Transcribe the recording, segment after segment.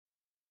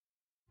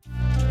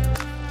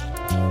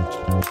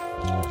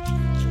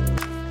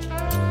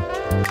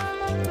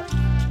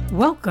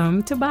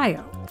Welcome to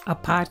Bio, a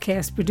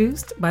podcast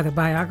produced by the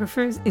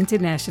Biographers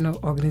International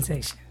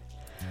Organization.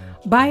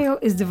 Bio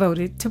is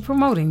devoted to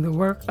promoting the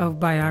work of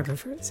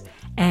biographers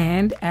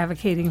and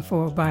advocating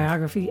for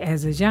biography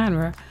as a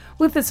genre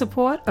with the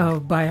support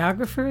of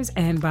biographers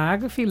and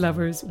biography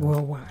lovers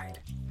worldwide.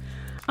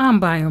 I'm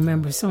Bio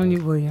member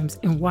Sonia Williams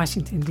in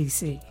Washington,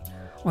 D.C.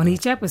 On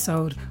each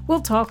episode, we'll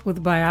talk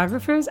with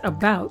biographers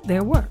about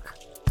their work.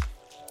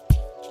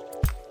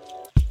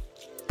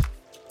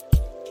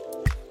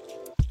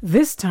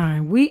 This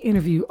time, we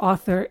interview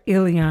author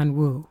Ilyon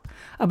Woo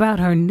about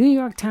her New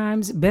York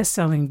Times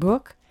bestselling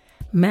book,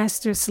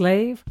 Master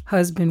Slave,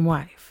 Husband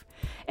Wife,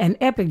 an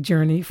epic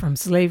journey from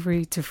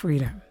slavery to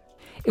freedom.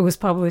 It was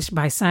published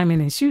by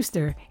Simon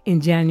Schuster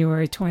in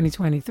January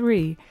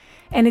 2023,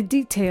 and it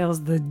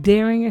details the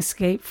daring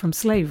escape from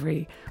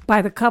slavery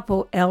by the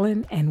couple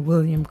Ellen and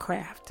William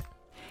Craft.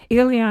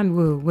 Ilyon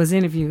Woo was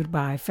interviewed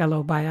by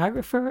fellow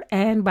biographer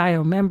and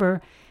bio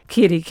member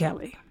Kitty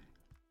Kelly.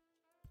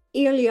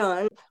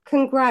 Ilyon,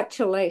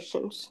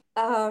 congratulations.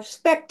 A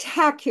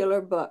spectacular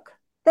book.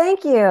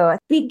 Thank you.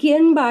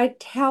 Begin by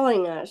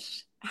telling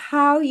us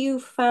how you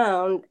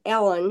found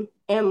Ellen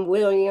and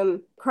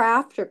William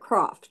Craft or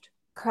Croft?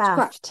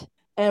 Craft.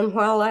 And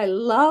while I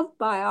love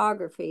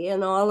biography,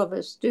 and all of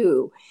us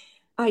do,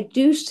 I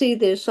do see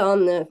this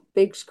on the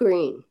big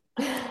screen.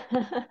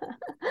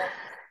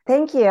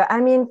 Thank you.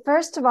 I mean,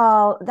 first of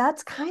all,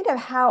 that's kind of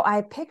how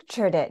I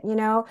pictured it. You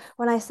know,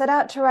 when I set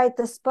out to write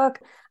this book,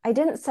 I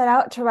didn't set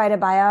out to write a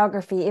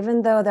biography,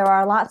 even though there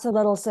are lots of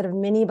little sort of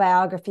mini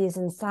biographies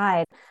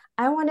inside.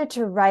 I wanted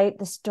to write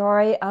the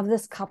story of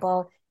this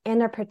couple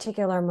in a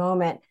particular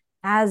moment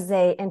as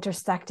they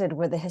intersected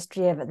with the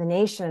history of the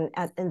nation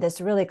in this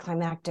really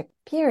climactic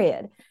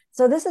period.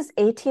 So this is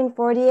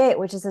 1848,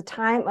 which is a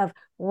time of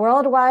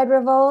worldwide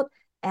revolt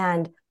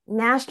and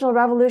national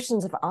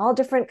revolutions of all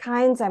different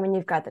kinds. I mean,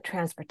 you've got the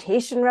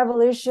transportation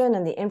revolution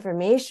and the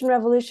information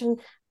revolution.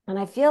 And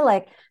I feel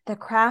like the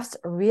Crafts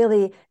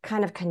really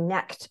kind of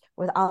connect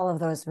with all of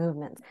those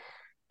movements.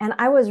 And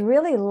I was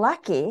really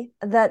lucky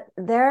that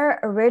their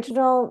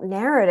original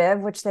narrative,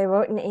 which they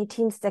wrote in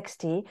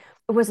 1860,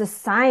 was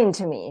assigned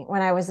to me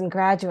when I was in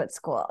graduate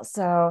school.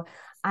 So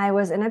I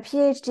was in a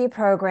PhD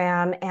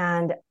program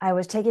and I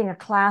was taking a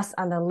class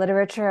on the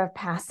literature of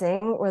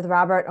passing with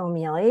Robert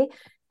O'Meally.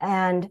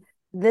 And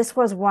this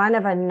was one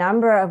of a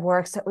number of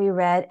works that we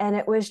read. And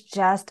it was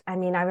just, I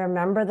mean, I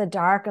remember the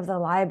dark of the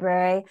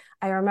library.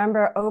 I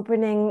remember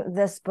opening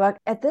this book.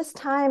 At this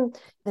time,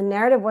 the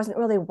narrative wasn't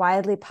really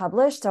widely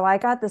published. So I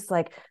got this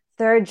like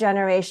third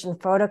generation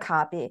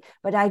photocopy,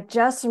 but I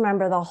just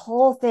remember the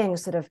whole thing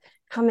sort of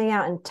coming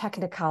out in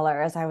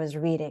Technicolor as I was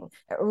reading.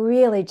 It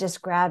really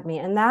just grabbed me.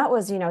 And that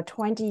was,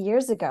 20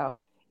 years ago.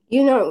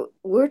 You know,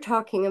 we're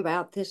talking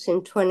about this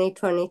in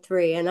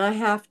 2023, and I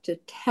have to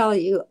tell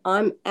you,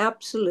 I'm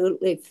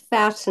absolutely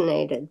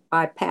fascinated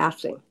by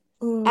passing.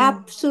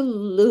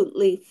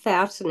 Absolutely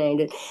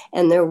fascinated.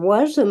 And there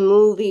was a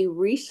movie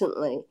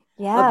recently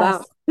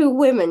about two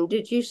women.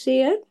 Did you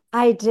see it?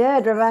 I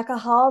did. Rebecca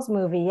Hall's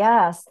movie,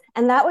 yes.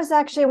 And that was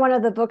actually one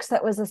of the books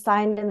that was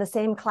assigned in the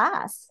same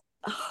class.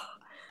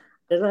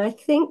 And I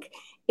think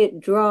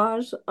it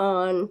draws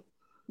on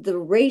the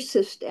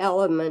racist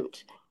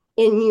element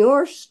in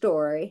your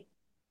story.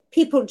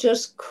 People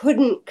just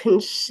couldn't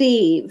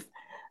conceive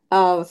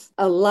of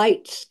a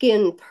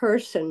light-skinned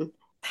person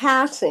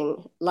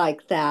passing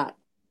like that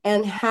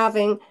and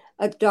having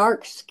a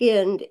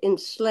dark-skinned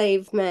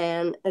enslaved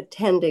man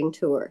attending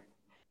to her.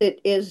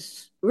 It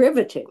is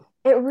riveting.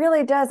 It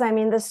really does. I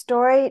mean, the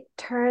story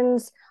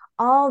turns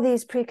all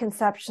these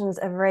preconceptions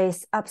of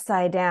race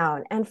upside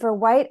down. And for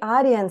white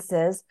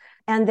audiences,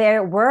 and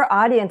there were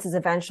audiences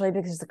eventually,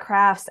 because the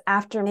Crafts,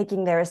 after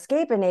making their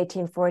escape in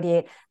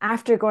 1848,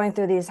 after going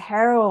through these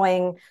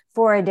harrowing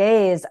 4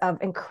 days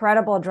of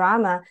incredible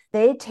drama,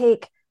 they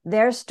take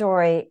their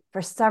story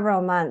for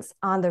several months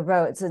on the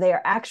road. So they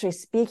are actually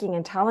speaking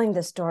and telling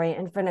the story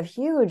in front of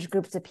huge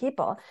groups of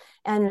people.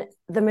 And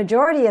the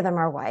majority of them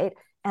are white.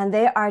 And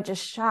they are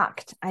just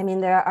shocked. I mean,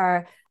 there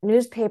are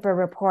newspaper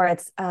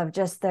reports of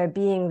just there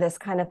being this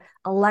kind of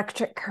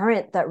electric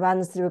current that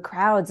runs through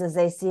crowds as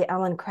they see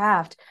Ellen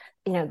Craft,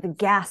 the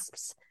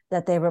gasps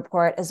that they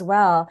report as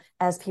well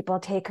as people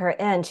take her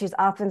in. She's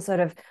often sort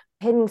of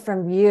hidden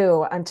from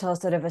view until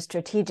sort of a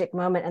strategic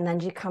moment. And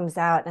then she comes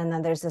out and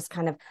then there's this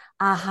kind of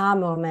aha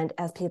moment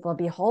as people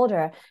behold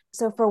her.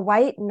 So for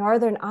white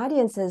Northern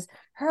audiences,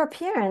 her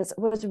appearance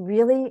was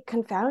really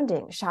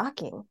confounding,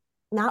 shocking.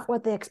 Not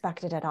what they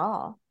expected at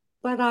all.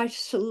 But I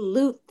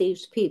salute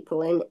these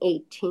people in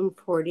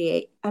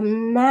 1848.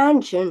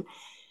 Imagine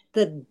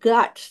the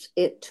guts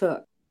it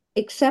took.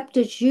 Except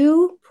as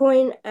you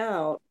point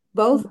out,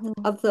 both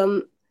of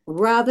them,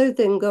 rather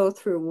than go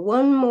through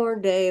one more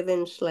day of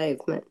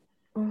enslavement,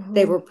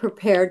 they were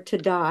prepared to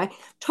die.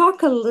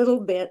 Talk a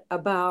little bit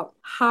about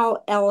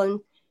how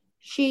Ellen,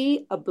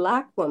 she, a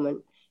Black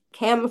woman,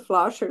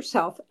 camouflaged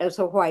herself as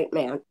a white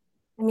man.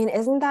 I mean,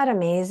 isn't that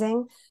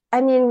amazing? I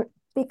mean,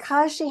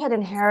 because she had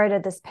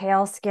inherited this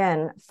pale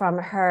skin from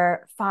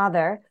her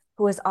father,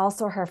 who was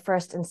also her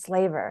first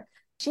enslaver.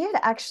 She had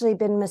actually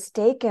been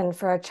mistaken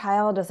for a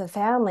child of the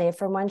family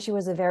from when she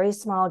was a very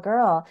small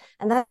girl,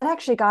 and that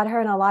actually got her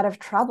in a lot of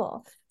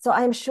trouble. So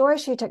I'm sure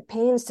she took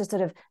pains to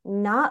sort of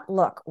not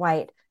look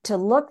white, to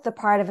look the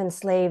part of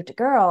enslaved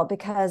girl,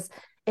 because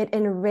it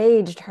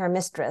enraged her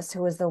mistress,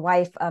 who was the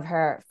wife of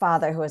her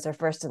father, who was her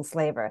first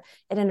enslaver.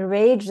 It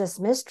enraged this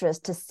mistress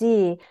to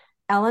see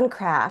Ellen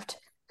Craft,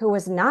 who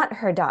was not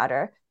her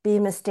daughter, be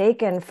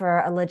mistaken for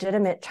a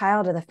legitimate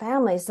child of the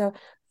family. So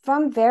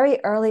from very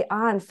early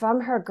on, from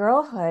her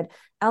girlhood,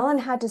 Ellen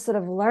had to sort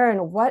of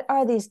learn, what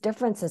are these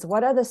differences?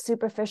 What are the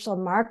superficial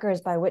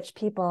markers by which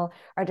people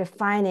are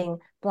defining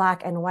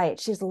Black and white?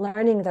 She's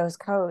learning those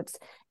codes.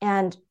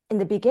 And in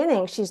the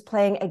beginning, she's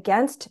playing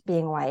against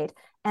being white.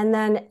 And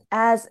then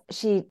as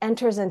she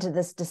enters into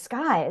this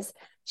disguise,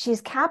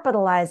 she's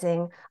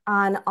capitalizing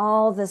on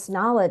all this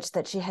knowledge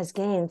that she has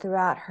gained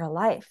throughout her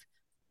life.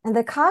 And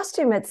the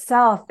costume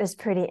itself is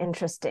pretty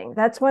interesting.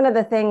 That's one of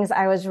the things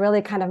I was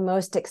really kind of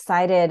most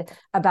excited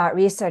about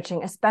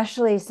researching,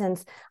 especially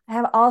since I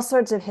have all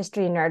sorts of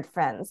history nerd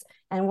friends.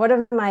 And one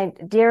of my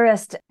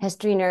dearest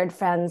history nerd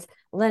friends,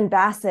 Lynn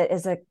Bassett,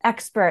 is an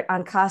expert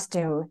on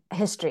costume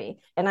history.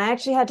 And I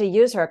actually had to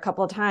use her a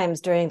couple of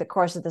times during the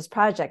course of this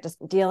project, just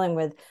dealing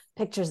with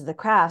pictures of the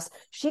crafts.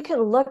 She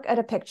can look at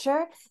a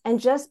picture, and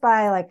just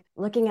by like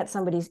looking at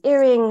somebody's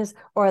earrings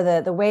or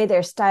the way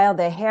they're styled,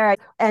 their hair,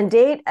 and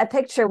date a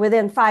picture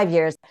within 5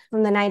 years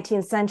from the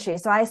 19th century.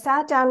 So I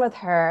sat down with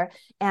her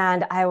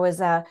and I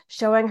was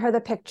showing her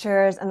the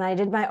pictures, and I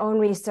did my own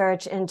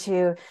research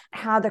into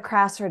how the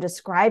crafts were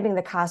describing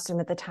the costume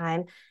at the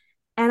time.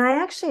 And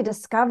I actually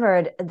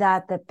discovered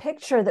that the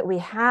picture that we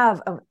have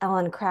of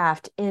Ellen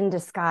Craft in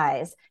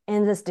disguise,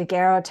 in this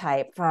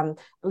daguerreotype from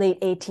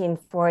late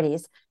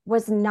 1840s,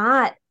 was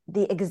not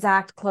the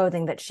exact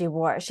clothing that she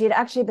wore. She had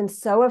actually been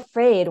so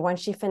afraid when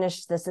she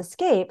finished this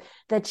escape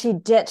that she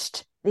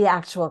ditched the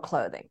actual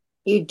clothing.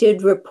 You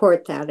did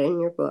report that in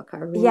your book, I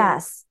remember.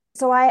 Yes.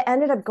 So I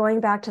ended up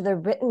going back to the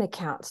written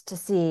accounts to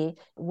see,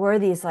 were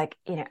these like,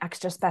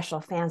 extra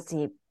special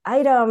fancy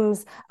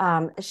items.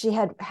 She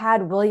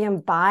had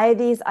William buy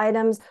these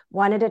items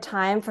one at a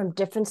time from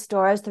different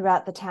stores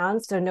throughout the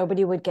town, so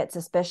nobody would get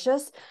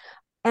suspicious.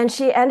 And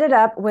she ended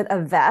up with a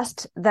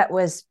vest that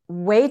was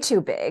way too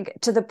big,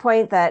 to the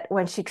point that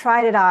when she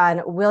tried it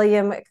on,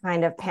 William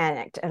kind of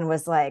panicked and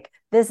was like,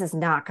 this is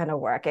not going to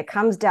work. It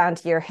comes down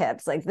to your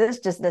hips. Like, this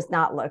just does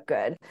not look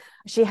good.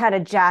 She had a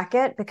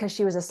jacket, because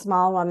she was a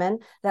small woman,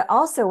 that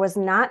also was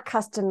not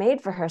custom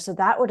made for her. So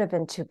that would have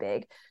been too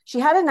big. She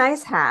had a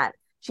nice hat.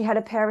 She had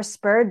a pair of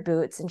spurred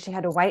boots, and she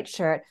had a white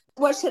shirt.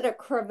 Was it a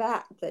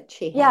cravat that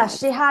she had? Yeah,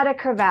 she had a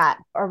cravat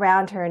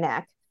around her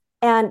neck.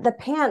 And the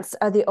pants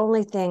are the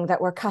only thing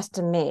that were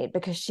custom made,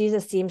 because she's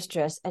a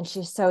seamstress and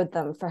she sewed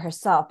them for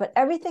herself. But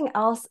everything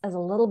else is a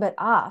little bit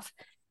off.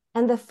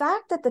 And the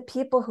fact that the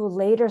people who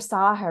later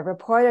saw her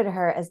reported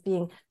her as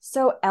being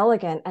so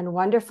elegant and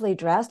wonderfully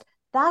dressed,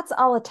 that's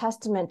all a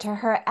testament to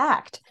her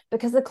act,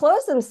 because the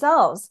clothes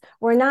themselves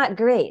were not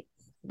great.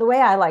 The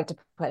way I like to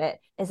put it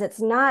is,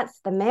 it's not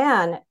the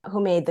man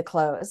who made the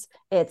clothes,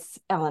 it's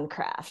Ellen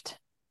Craft.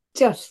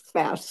 Just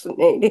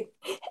fascinating.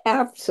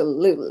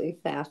 Absolutely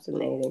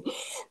fascinating.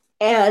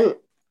 And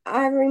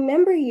I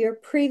remember your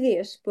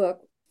previous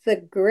book, The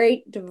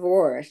Great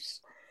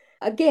Divorce,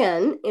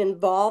 again,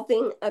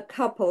 involving a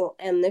couple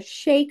and the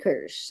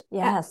Shakers.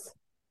 Yes.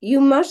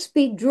 You must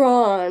be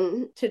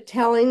drawn to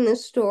telling the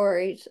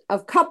stories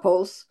of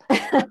couples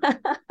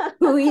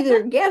who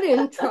either get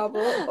in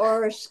trouble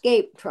or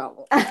escape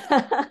trouble.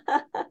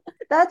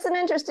 That's an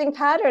interesting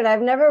pattern.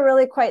 I've never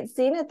really quite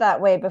seen it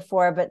that way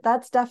before, but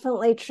that's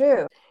definitely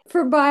true.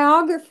 For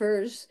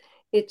biographers,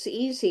 it's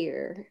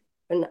easier.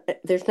 And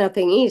there's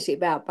nothing easy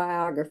about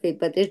biography,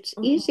 but it's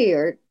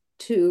easier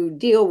to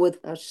deal with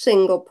a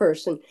single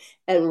person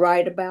and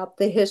write about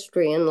the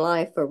history and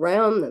life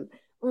around them.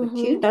 But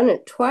you've done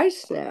it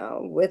twice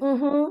now with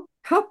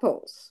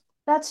couples.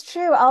 That's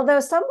true. Although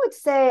some would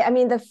say,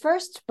 the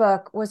first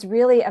book was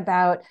really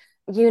about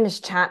Eunice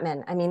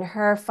Chapman.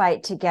 Her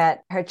fight to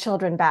get her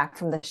children back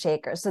from the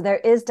Shakers. So there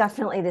is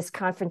definitely this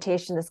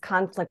confrontation, this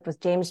conflict with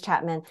James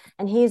Chapman,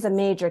 and he's a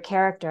major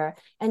character.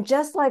 And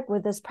just like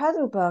with this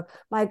present book,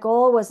 my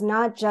goal was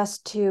not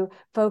just to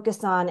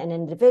focus on an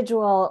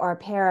individual or a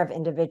pair of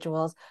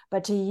individuals,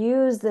 but to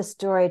use this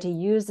story, to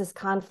use this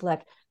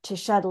conflict to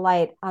shed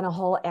light on a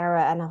whole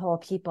era and a whole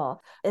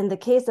people. In the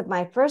case of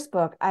my first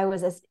book, I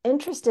was as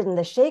interested in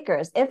the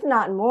Shakers, if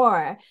not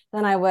more,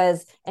 than I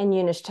was in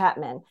Eunice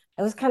Chapman.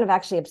 I was kind of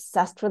actually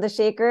obsessed with the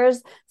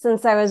Shakers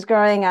since I was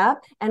growing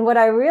up. And what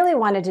I really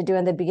wanted to do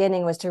in the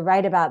beginning was to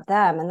write about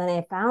them. And then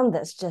I found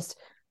this just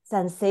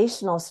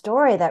sensational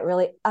story that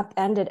really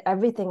upended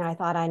everything I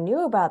thought I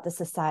knew about the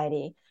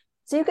society.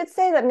 So you could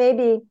say that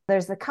maybe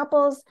there's the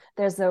couples,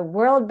 there's the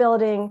world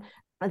building,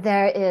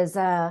 there is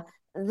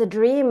the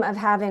dream of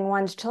having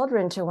one's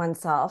children to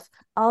oneself.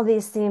 All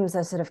these themes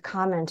are sort of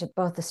common to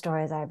both the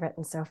stories I've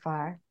written so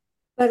far.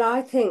 But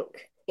I think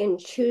in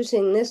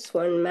choosing this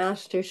one,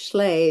 Master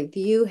Slave,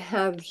 you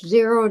have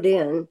zeroed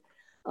in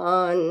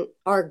on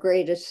our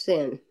greatest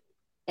sin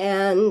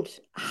and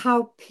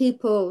how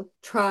people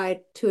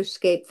tried to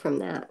escape from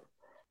that.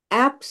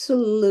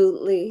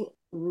 Absolutely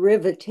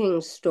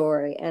riveting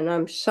story. And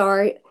I'm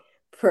sorry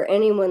for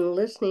anyone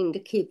listening to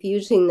keep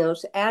using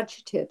those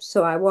adjectives.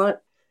 So I want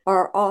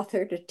our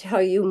author to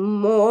tell you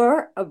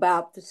more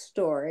about the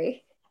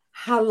story.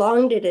 How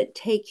long did it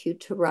take you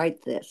to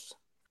write this?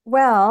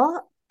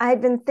 Well,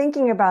 I've been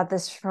thinking about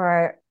this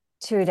for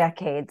 2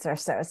 decades or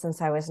so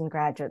since I was in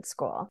graduate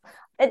school.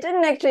 It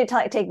didn't actually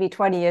take me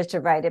 20 years to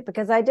write it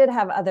because I did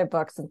have other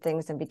books and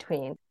things in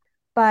between.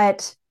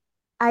 But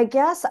I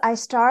guess I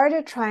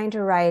started trying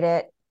to write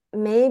it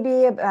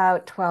maybe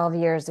about 12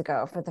 years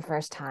ago for the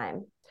first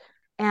time.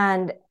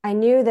 And I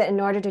knew that in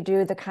order to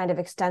do the kind of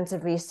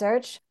extensive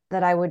research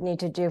that I would need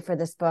to do for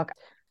this book,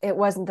 it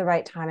wasn't the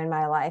right time in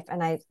my life.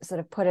 And I sort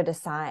of put it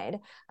aside.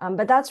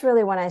 But that's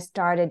really when I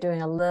started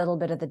doing a little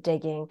bit of the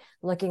digging,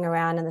 looking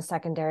around in the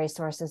secondary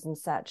sources and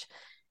such.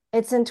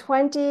 It's in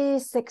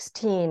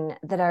 2016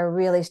 that I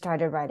really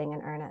started writing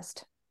in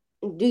earnest.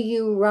 Do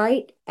you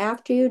write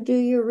after you do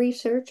your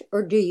research,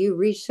 or do you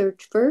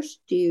research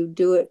first? Do you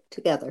do it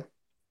together?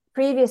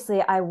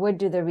 Previously, I would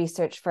do the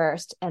research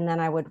first and then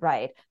I would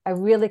write. I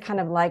really kind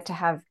of like to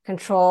have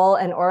control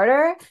and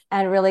order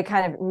and really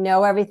kind of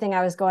know everything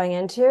I was going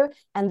into.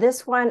 And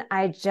this one,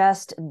 I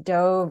just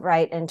dove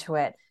right into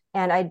it.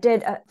 And I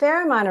did a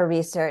fair amount of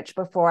research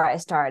before I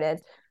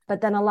started, but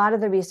then a lot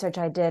of the research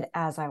I did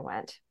as I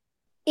went.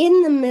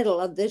 In the middle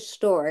of this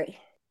story,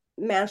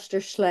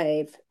 Master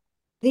Slave,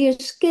 the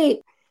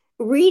escape,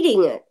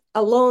 reading it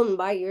alone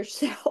by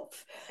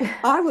yourself,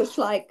 I was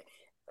like,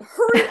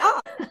 hurry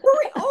up,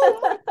 hurry.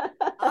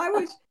 Oh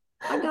my,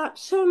 I got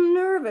so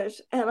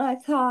nervous. And I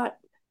thought,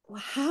 well,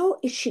 how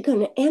is she going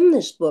to end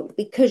this book?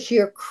 Because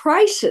your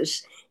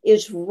crisis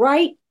is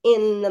right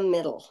in the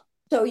middle.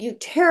 So you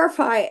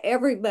terrify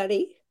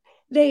everybody,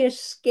 they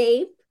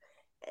escape,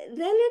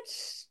 then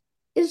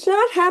it's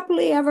not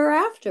happily ever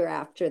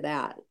after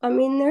that. I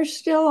mean, they're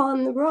still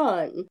on the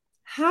run.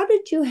 How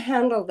did you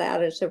handle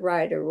that as a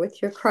writer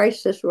with your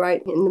crisis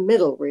right in the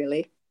middle,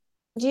 really?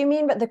 Do you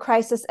mean but the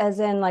crisis as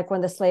in like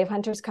when the slave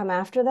hunters come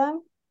after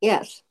them?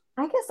 Yes.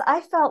 I guess I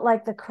felt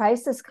like the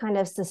crisis kind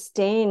of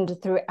sustained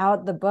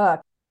throughout the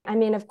book. I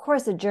mean, of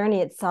course, the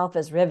journey itself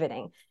is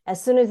riveting.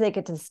 As soon as they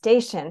get to the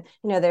station,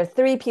 there are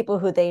three people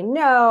who they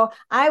know.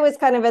 I was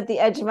kind of at the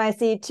edge of my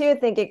seat too,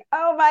 thinking,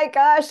 oh my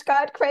gosh,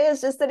 Scott Cray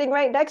is just sitting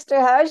right next to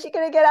her. How is she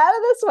going to get out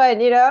of this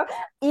one?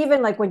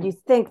 Even like when you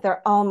think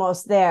they're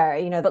almost there,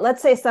 but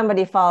let's say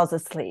somebody falls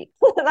asleep.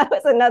 That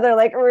was another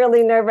like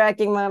really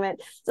nerve-wracking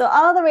moment. So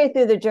all the way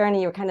through the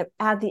journey, you're kind of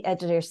at the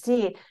edge of your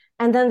seat.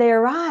 And then they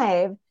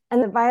arrive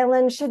and the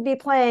violin should be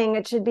playing,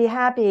 it should be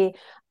happy,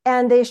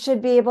 and they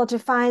should be able to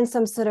find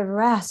some sort of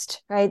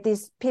rest, right?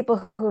 These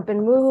people who have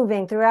been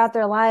moving throughout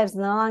their lives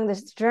and along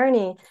this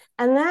journey.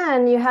 And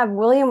then you have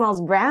William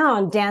Wells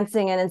Brown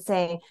dancing in and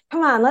saying,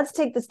 come on, let's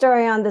take the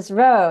story on this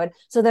road.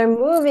 So they're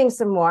moving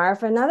some more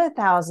for another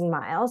 1,000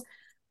 miles.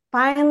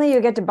 Finally,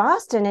 you get to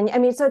Boston. And I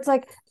mean, so it's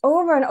like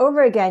over and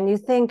over again, you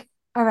think,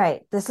 all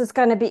right, this is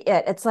going to be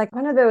it. It's like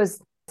one of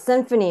those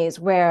symphonies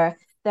where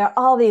there are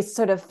all these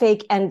sort of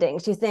fake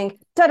endings. You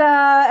think,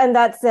 ta-da, and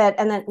that's it.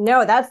 And then,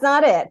 no, that's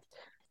not it.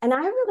 And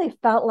I really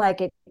felt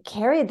like it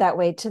carried that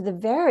way to the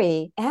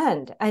very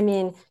end. I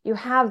mean, you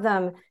have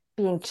them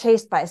being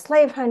chased by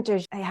slave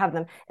hunters, you have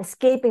them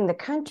escaping the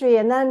country,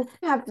 and then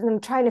you have them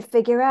trying to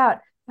figure out,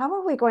 how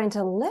are we going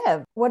to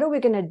live? What are we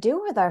going to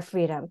do with our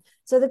freedom?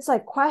 So it's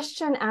like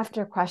question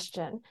after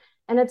question.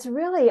 And it's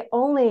really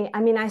only,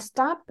 I mean, I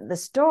stopped the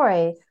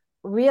story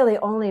really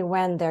only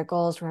when their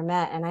goals were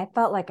met. And I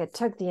felt like it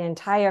took the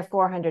entire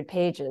 400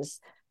 pages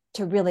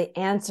to really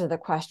answer the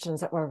questions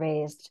that were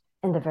raised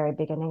in the very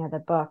beginning of the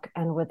book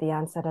and with the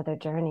onset of their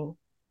journey.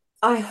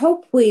 I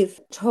hope we've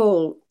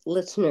told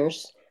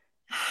listeners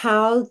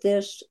how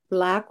this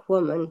Black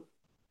woman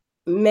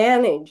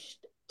managed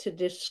to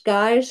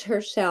disguise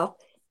herself.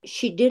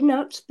 She did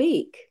not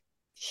speak.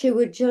 She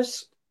would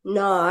just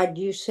nod,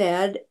 you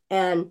said,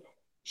 and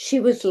she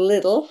was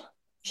little.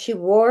 She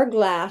wore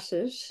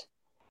glasses.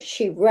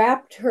 She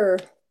wrapped her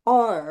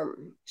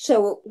arm.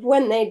 So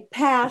when they'd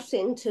pass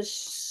into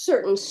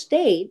certain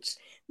states,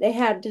 they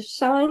had to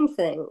sign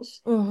things.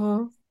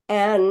 Mm-hmm.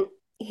 And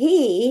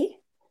he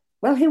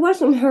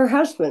wasn't her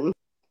husband.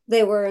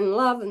 They were in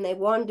love and they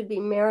wanted to be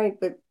married,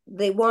 but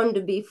they wanted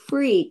to be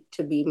free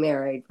to be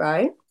married,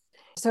 right?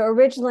 So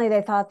originally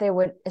they thought they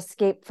would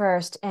escape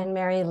first and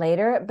marry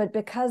later, but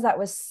because that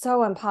was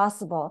so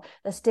impossible,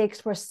 the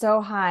stakes were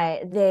so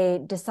high,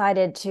 they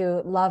decided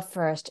to love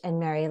first and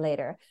marry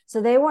later.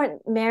 So they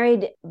weren't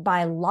married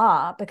by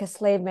law because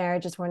slave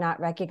marriages were not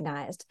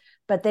recognized,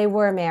 but they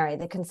were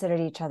married. They considered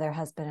each other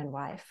husband and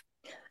wife.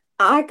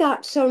 I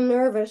got so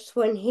nervous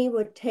when he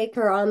would take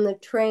her on the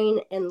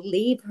train and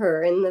leave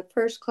her in the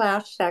first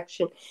class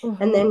section.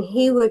 Mm-hmm. And then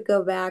he would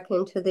go back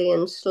into the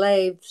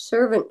enslaved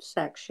servant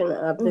section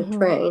of the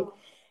train.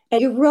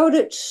 And you wrote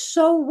it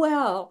so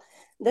well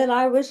that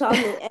I was on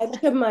the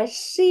edge of my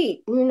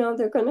seat.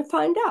 They're going to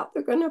find out.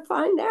 They're going to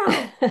find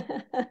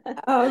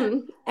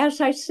out.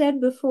 As I said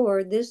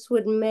before, this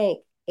would make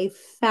a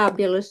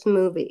fabulous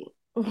movie.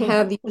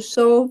 Have you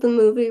sold the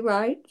movie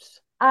rights?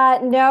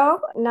 No,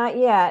 not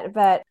yet.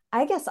 But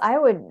I guess I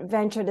would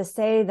venture to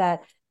say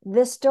that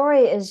this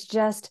story is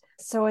just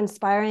so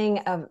inspiring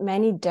of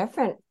many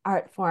different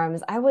art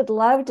forms. I would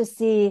love to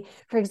see,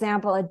 for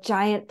example, a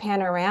giant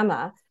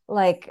panorama.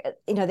 Like,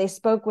 they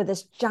spoke with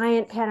this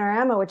giant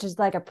panorama, which is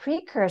like a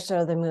precursor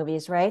of the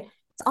movies, right?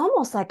 It's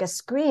almost like a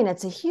screen.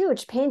 It's a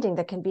huge painting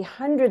that can be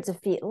hundreds of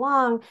feet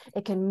long.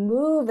 It can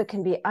move, it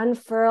can be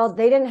unfurled.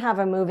 They didn't have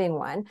a moving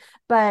one,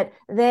 but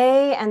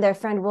they and their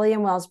friend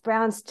William Wells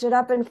Brown stood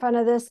up in front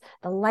of this.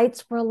 The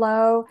lights were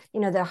low,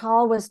 the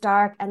hall was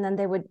dark, and then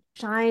they would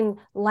shine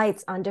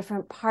lights on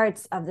different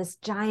parts of this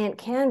giant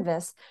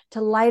canvas to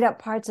light up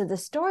parts of the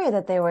story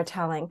that they were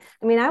telling.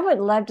 I mean, I would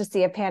love to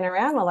see a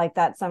panorama like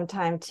that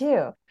sometime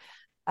too.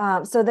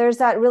 So there's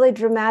that really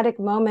dramatic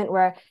moment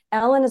where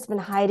Ellen has been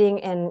hiding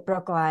in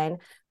Brookline.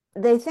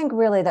 They think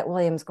really that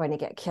William's going to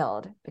get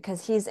killed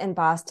because he's in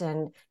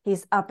Boston.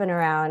 He's up and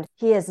around.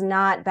 He is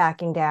not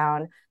backing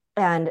down.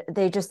 And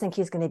they just think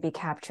he's going to be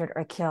captured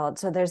or killed.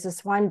 So there's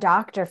this one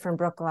doctor from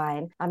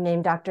Brookline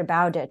named Dr.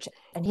 Bowditch,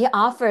 and he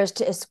offers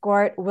to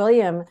escort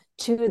William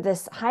to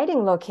this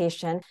hiding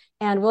location.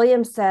 And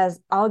William says,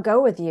 I'll go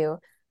with you,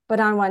 but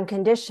on one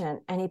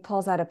condition. And he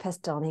pulls out a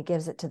pistol and he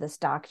gives it to this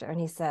doctor. And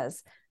he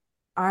says,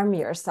 arm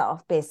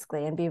yourself,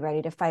 basically, and be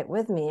ready to fight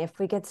with me if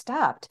we get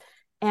stopped.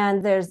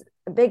 And there's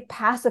a big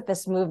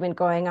pacifist movement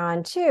going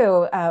on,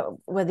 too,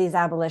 with these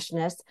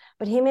abolitionists.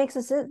 But he makes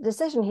a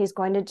decision he's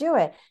going to do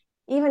it.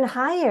 Even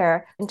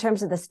higher in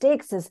terms of the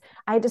stakes is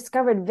I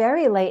discovered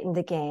very late in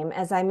the game,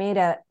 as I made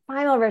a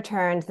final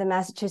return to the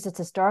Massachusetts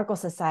Historical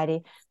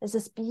Society, there's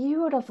this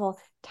beautiful,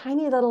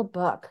 tiny little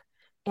book.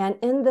 And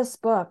in this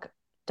book,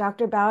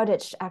 Dr.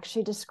 Bowditch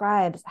actually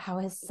describes how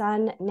his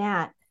son,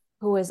 Nat,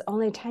 who was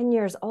only 10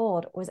 years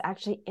old, was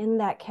actually in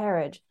that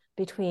carriage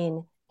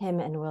between him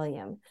and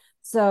William.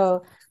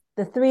 So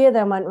the three of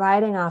them went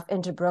riding off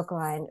into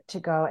Brookline to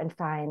go and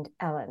find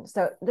Ellen.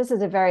 So this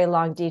is a very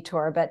long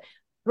detour, but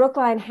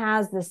Brookline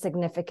has this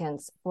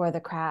significance for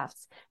the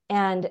crafts.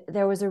 And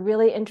there was a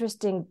really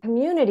interesting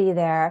community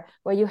there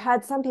where you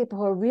had some people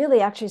who were really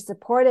actually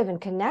supportive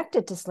and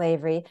connected to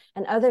slavery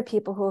and other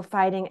people who were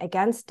fighting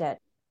against it.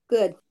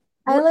 Good.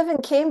 I live in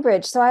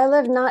Cambridge, so I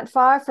live not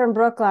far from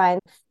Brookline,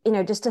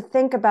 just to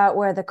think about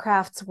where the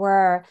crafts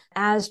were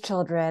as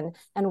children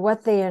and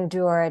what they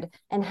endured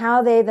and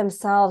how they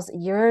themselves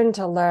yearned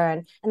to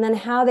learn, and then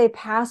how they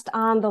passed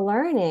on the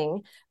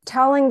learning,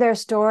 telling their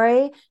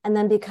story and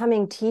then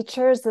becoming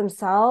teachers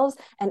themselves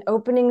and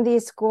opening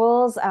these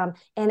schools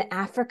in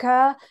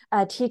Africa,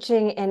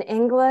 teaching in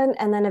England,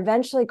 and then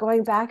eventually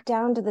going back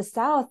down to the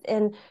South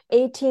in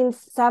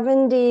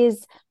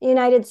 1870s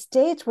United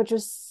States, which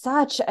was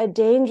such a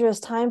dangerous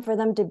time for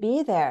them to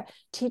be there,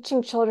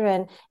 teaching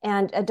children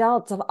and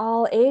adults of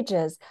all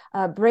ages,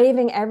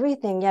 braving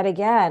everything yet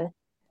again.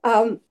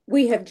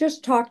 We have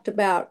just talked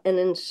about an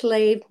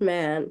enslaved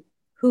man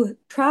who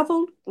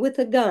traveled with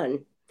a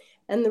gun.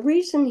 And the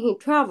reason he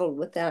traveled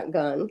with that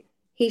gun,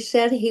 he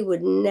said he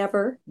would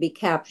never be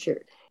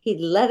captured. He'd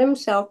let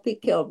himself be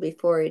killed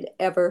before he'd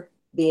ever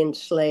be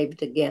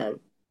enslaved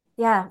again.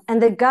 Yeah,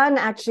 and the gun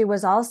actually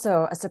was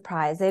also a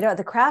surprise.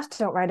 The crafts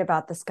don't write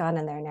about this gun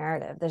in their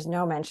narrative. There's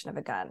no mention of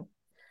a gun.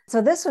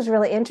 So this was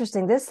really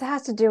interesting. This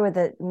has to do with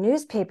the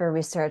newspaper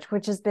research,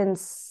 which has been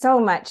so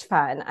much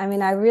fun. I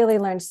mean, I really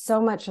learned so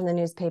much from the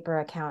newspaper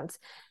accounts.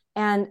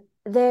 And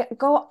they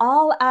go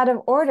all out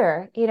of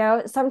order.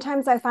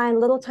 Sometimes I find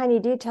little tiny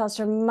details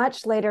from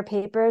much later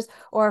papers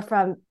or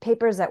from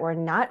papers that were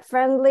not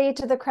friendly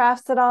to the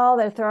crafts at all.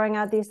 They're throwing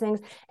out these things.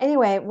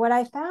 Anyway, what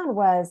I found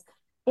was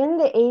in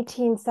the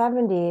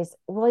 1870s,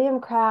 William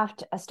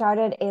Craft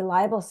started a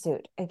libel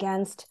suit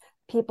against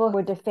people who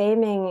were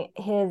defaming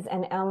his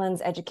and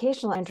Ellen's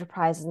educational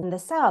enterprises in the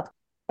South.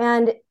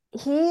 And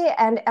he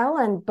and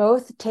Ellen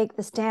both take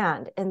the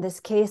stand in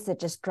this case that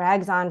just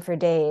drags on for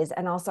days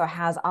and also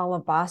has all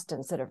of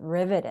Boston sort of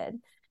riveted.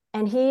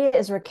 And he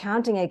is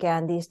recounting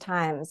again these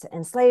times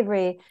in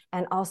slavery,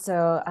 and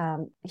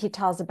also he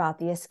tells about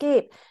the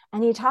escape.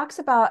 And he talks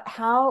about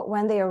how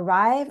when they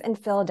arrive in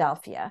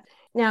Philadelphia,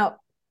 now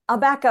I'll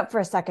back up for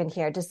a second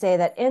here to say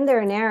that in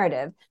their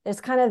narrative, there's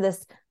kind of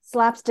this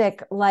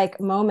slapstick-like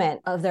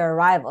moment of their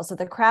arrival. So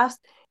the Crafts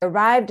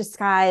arrive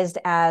disguised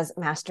as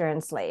master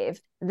and slave.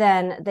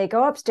 Then they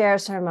go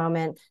upstairs for a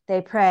moment,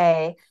 they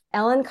pray.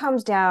 Ellen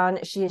comes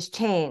down, she is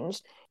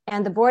changed.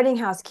 And the boarding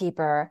house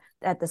keeper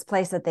at this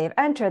place that they've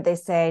entered, they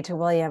say to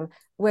William,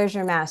 where's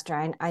your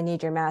master? I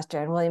need your master.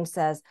 And William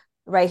says,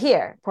 right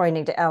here,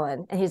 pointing to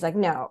Ellen. And he's like,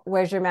 no,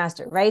 where's your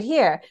master? Right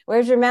here.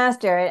 Where's your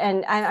master?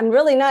 And I'm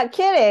really not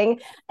kidding.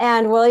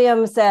 And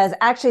William says,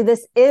 actually,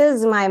 this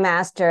is my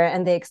master.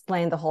 And they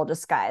explain the whole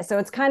disguise. So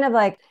it's kind of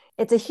like,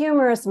 it's a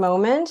humorous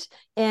moment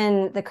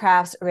in the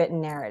Crafts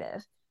written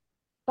narrative.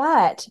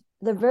 But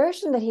the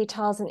version that he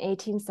tells in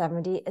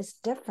 1870 is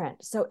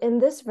different. So in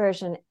this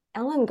version,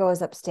 Ellen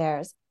goes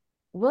upstairs,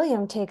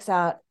 William takes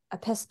out a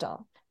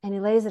pistol and he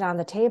lays it on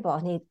the table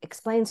and he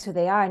explains who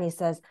they are. And he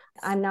says,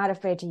 I'm not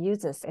afraid to use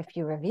this if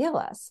you reveal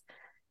us.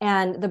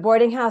 And the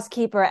boarding house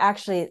keeper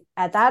actually,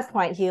 at that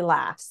point, he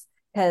laughs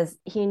because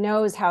he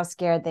knows how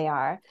scared they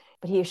are,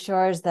 but he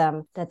assures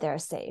them that they're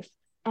safe.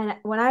 And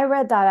when I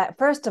read that,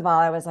 first of all,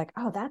 I was like,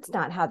 oh, that's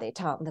not how they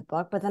tell it in the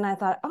book. But then I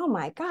thought, oh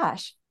my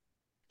gosh,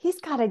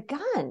 he's got a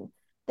gun.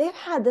 They've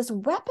had this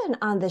weapon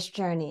on this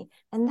journey.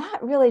 And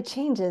that really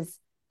changes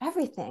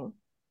everything.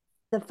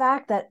 The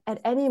fact that at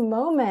any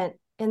moment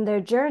in their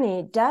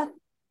journey, death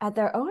at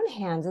their own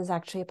hands is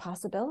actually a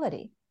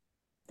possibility.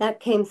 That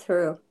came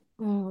through.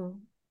 Mm.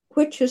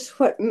 Which is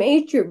what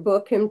made your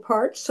book in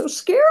part so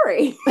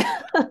scary.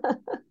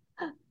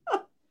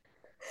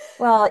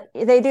 Well,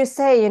 they do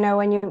say,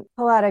 when you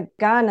pull out a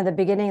gun at the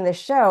beginning of the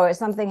show,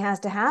 something has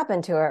to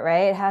happen to it,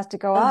 right? It has to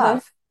go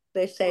off.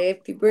 They say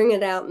if you bring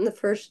it out in the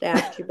first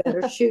act, you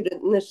better shoot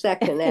it in the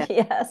second act.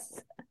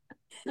 Yes.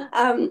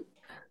 In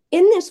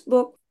this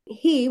book,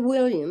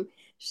 William,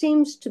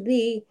 seems to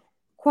be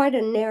quite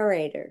a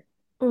narrator,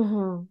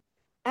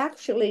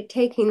 actually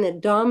taking the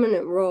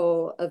dominant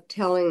role of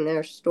telling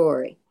their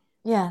story.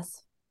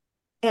 Yes.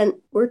 And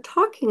we're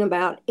talking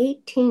about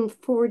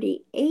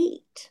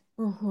 1848.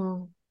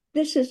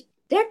 This is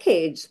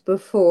decades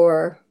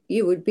before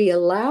you would be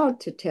allowed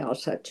to tell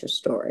such a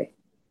story.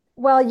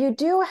 Well, you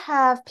do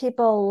have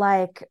people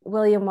like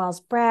William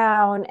Wells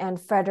Brown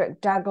and Frederick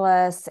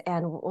Douglass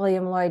and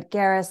William Lloyd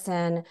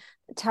Garrison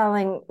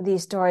telling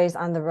these stories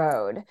on the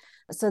road.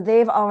 So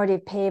they've already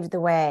paved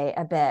the way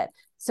a bit.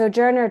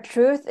 Sojourner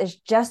Truth is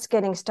just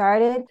getting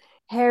started.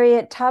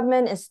 Harriet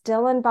Tubman is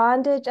still in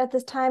bondage at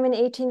this time in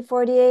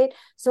 1848.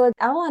 So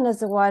Ellen is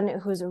the one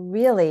who's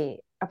really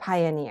a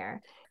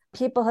pioneer.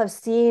 People have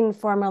seen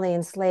formerly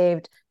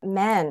enslaved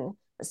men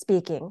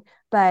speaking,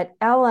 but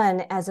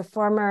Ellen, as a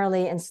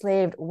formerly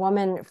enslaved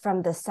woman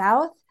from the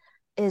South,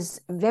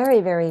 is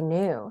very, very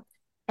new.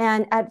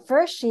 And at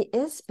first she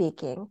is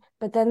speaking,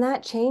 but then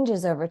that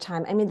changes over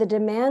time. I mean, the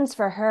demands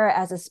for her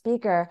as a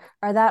speaker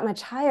are that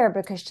much higher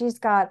because she's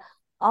got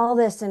all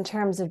this in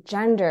terms of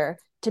gender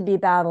to be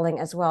battling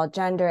as well,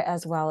 gender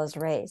as well as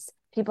race.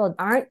 People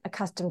aren't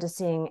accustomed to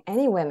seeing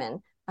any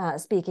women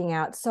speaking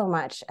out so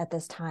much at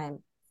this time.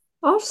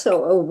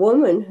 Also, a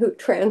woman who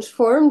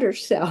transformed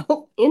herself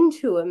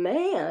into a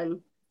man.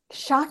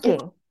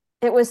 Shocking.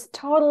 It was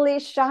totally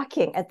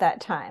shocking at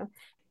that time.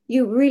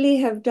 You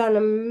really have done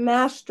a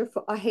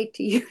masterful, I hate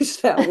to use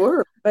that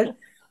word, but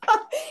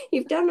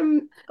you've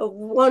done a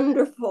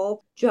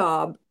wonderful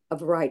job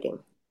of writing.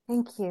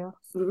 Thank you.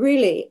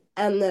 Really.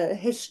 And the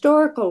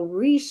historical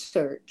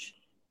research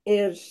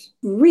is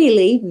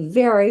really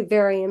very,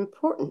 very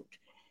important.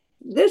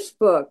 This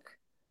book,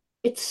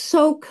 it's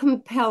so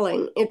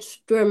compelling. It's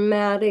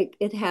dramatic.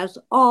 It has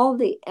all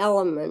the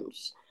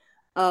elements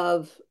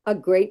of a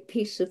great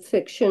piece of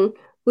fiction,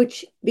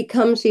 which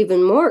becomes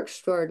even more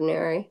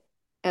extraordinary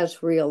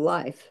as real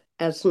life,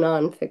 as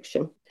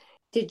nonfiction.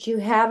 Did you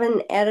have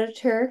an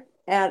editor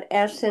at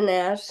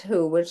S&S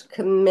who was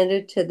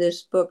committed to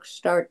this book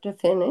start to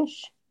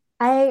finish?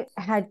 I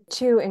had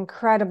two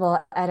incredible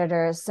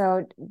editors.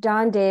 So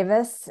Dawn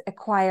Davis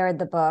acquired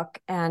the book.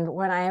 And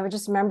when I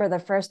just remember the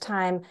first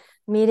time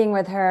meeting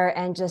with her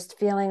and just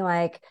feeling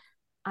like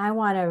I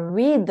want to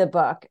read the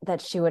book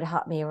that she would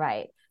help me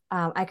write.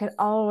 I could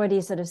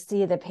already sort of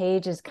see the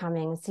pages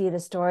coming, see the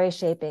story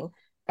shaping.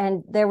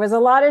 And there was a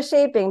lot of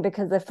shaping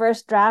because the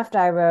first draft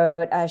I wrote,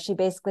 she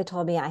basically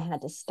told me I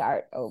had to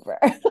start over.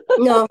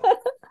 No.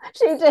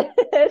 She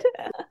did.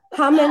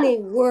 How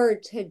many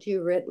words had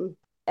you written?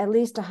 At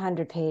least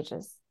 100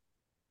 pages.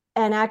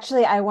 And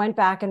actually, I went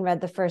back and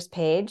read the first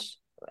page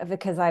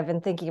because I've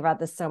been thinking about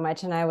this so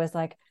much. And I was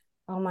like,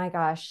 oh my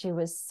gosh, she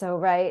was so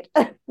right.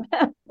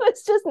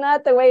 It's just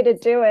not the way to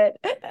do it.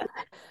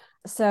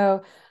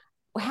 So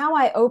how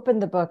I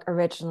opened the book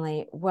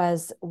originally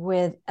was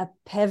with a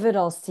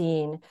pivotal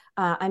scene.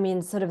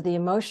 Sort of the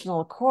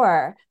emotional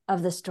core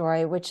of the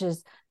story, which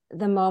is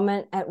the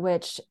moment at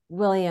which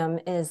William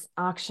is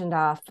auctioned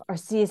off or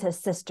sees his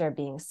sister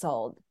being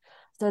sold.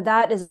 So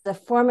that is the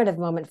formative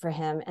moment for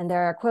him. And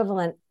there are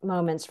equivalent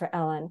moments for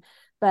Ellen,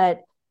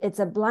 but it's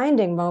a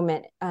blinding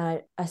moment,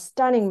 a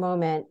stunning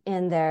moment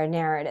in their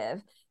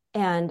narrative.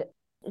 And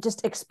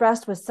just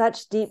expressed with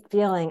such deep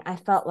feeling, I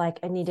felt like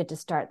I needed to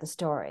start the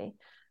story.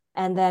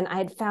 And then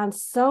I'd found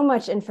so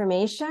much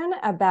information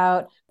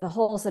about the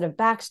whole sort of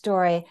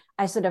backstory.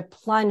 I sort of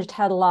plunged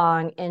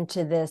headlong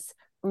into this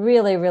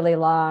really, really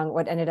long,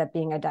 what ended up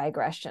being a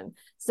digression.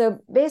 So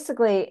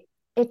basically,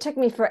 it took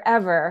me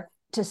forever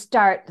to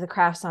start the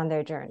Crafts on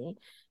their journey.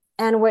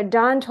 And what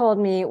Dawn told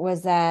me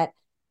was that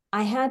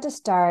I had to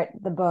start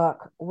the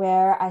book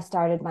where I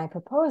started my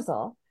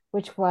proposal,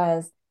 which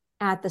was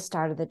at the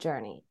start of the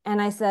journey. And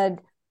I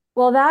said,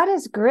 well, that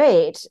is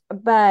great,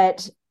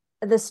 but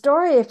the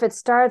story, if it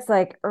starts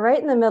like right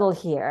in the middle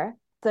here,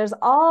 there's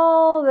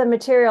all the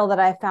material that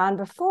I found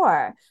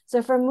before.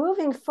 So for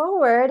moving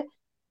forward,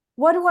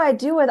 what do I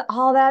do with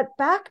all that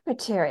back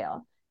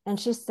material? And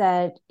she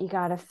said, you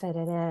got to fit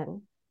it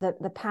in.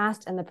 the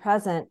past and the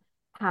present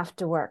have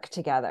to work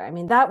together. I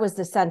mean, that was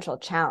the central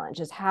challenge,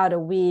 is how to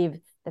weave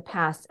the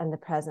past and the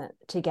present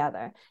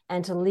together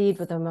and to lead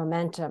with the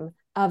momentum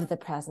of the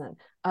present,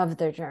 of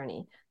their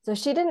journey. So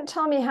she didn't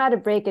tell me how to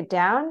break it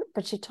down,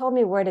 but she told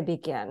me where to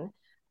begin.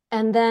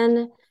 And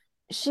then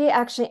she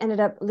actually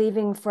ended up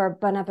leaving for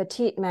Bon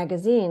Appetit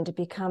magazine to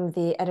become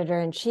the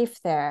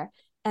editor-in-chief there.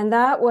 And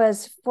that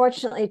was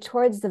fortunately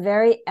towards the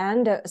very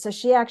end. So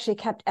she actually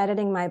kept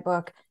editing my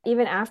book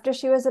even after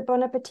she was at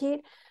Bon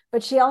Appetit.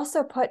 But she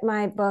also put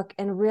my book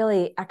in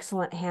really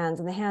excellent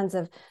hands, in the hands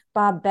of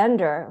Bob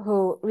Bender,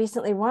 who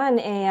recently won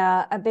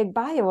a big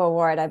bio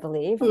award, I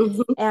believe,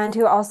 and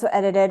who also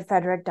edited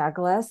Frederick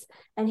Douglass.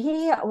 And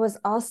he was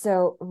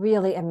also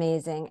really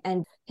amazing.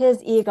 And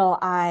his eagle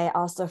eye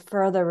also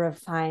further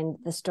refined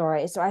the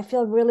story. So I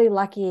feel really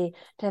lucky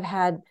to have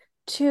had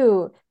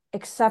two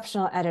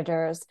exceptional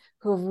editors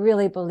who have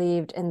really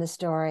believed in the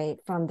story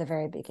from the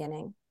very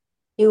beginning.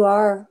 You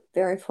are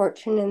very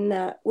fortunate in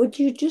that. Would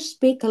you just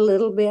speak a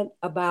little bit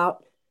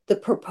about the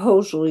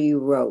proposal you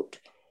wrote?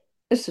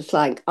 This is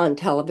like on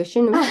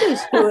television, and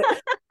please do it.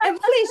 And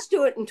please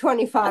do it in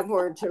 25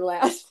 words or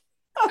less.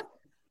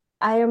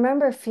 I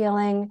remember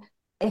feeling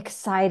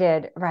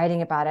excited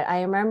writing about it.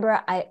 I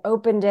remember I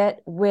opened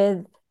it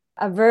with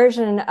a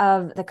version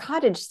of the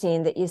cottage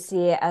scene that you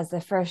see as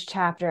the first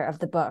chapter of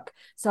the book.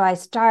 So I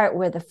start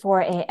with the 4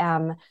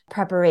 a.m.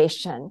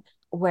 preparation,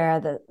 where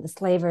the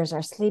slavers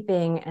are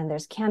sleeping and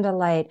there's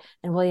candlelight,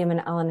 and William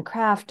and Ellen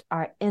Craft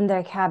are in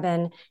their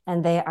cabin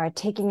and they are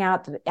taking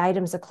out the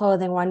items of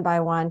clothing one by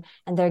one,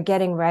 and they're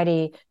getting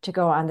ready to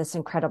go on this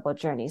incredible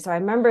journey. So I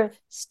remember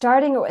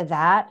starting it with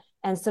that,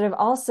 and sort of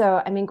also,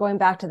 I mean, going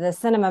back to the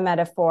cinema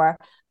metaphor,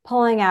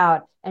 pulling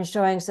out and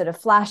showing sort of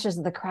flashes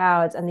of the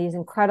crowds and these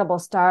incredible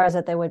stars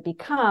that they would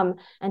become,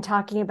 and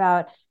talking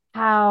about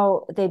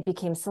how they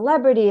became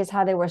celebrities,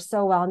 how they were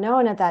so well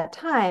known at that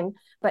time,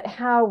 but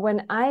how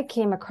when I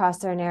came across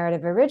their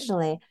narrative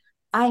originally,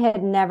 I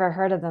had never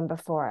heard of them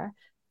before.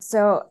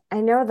 So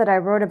I know that I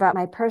wrote about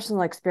my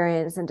personal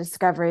experience and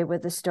discovery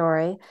with the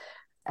story,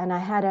 and I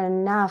had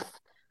enough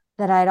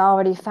that I'd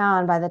already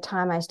found by the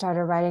time I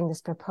started writing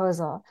this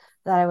proposal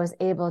that I was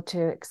able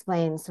to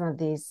explain some of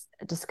these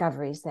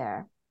discoveries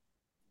there.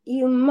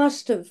 You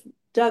must have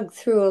dug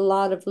through a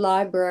lot of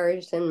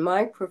libraries and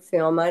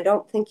microfilm. I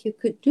don't think you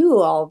could do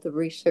all the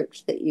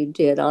research that you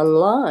did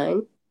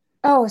online.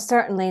 Oh,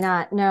 certainly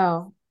not.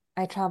 No,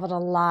 I traveled a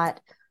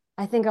lot.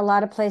 I think a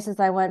lot of places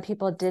I went,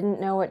 people didn't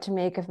know what to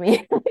make of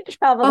me. I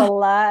traveled a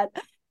lot.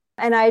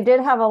 And I did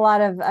have a lot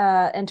of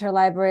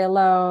interlibrary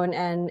loan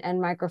and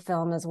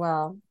microfilm as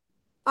well.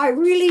 I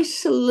really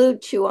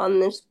salute you on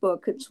this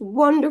book. It's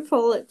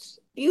wonderful. It's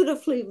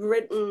beautifully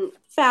written,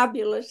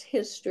 fabulous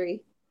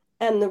history.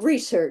 And the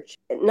research,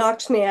 it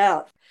knocks me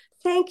out.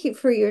 Thank you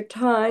for your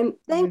time.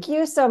 Thank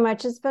you so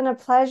much. It's been a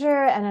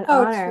pleasure and an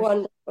honor. It's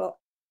wonderful.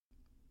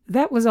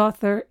 That was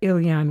author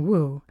Ilyon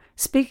Woo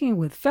speaking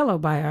with fellow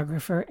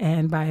biographer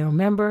and bio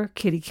member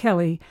Kitty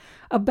Kelly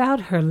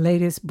about her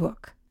latest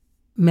book,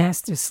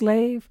 Master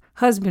Slave,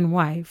 Husband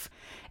Wife,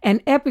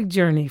 An Epic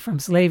Journey from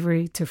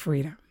Slavery to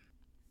Freedom.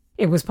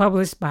 It was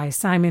published by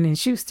Simon &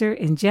 Schuster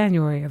in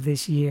January of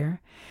this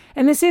year,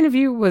 and this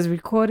interview was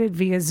recorded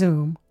via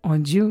Zoom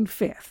on June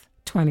 5th,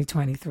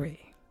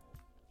 2023.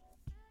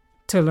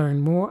 To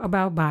learn more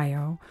about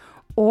bio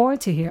or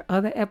to hear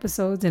other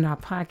episodes in our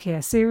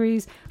podcast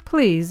series,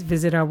 please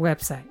visit our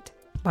website,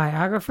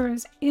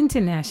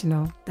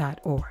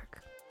 biographersinternational.org.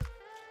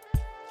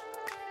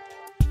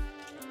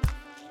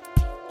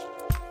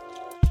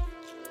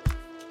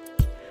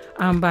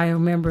 I'm bio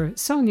member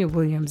Sonia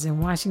Williams in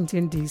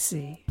Washington,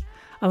 D.C.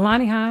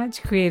 Alani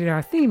Hodge created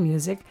our theme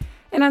music,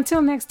 and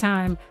until next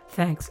time,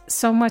 thanks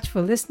so much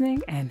for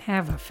listening and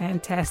have a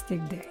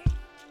fantastic day.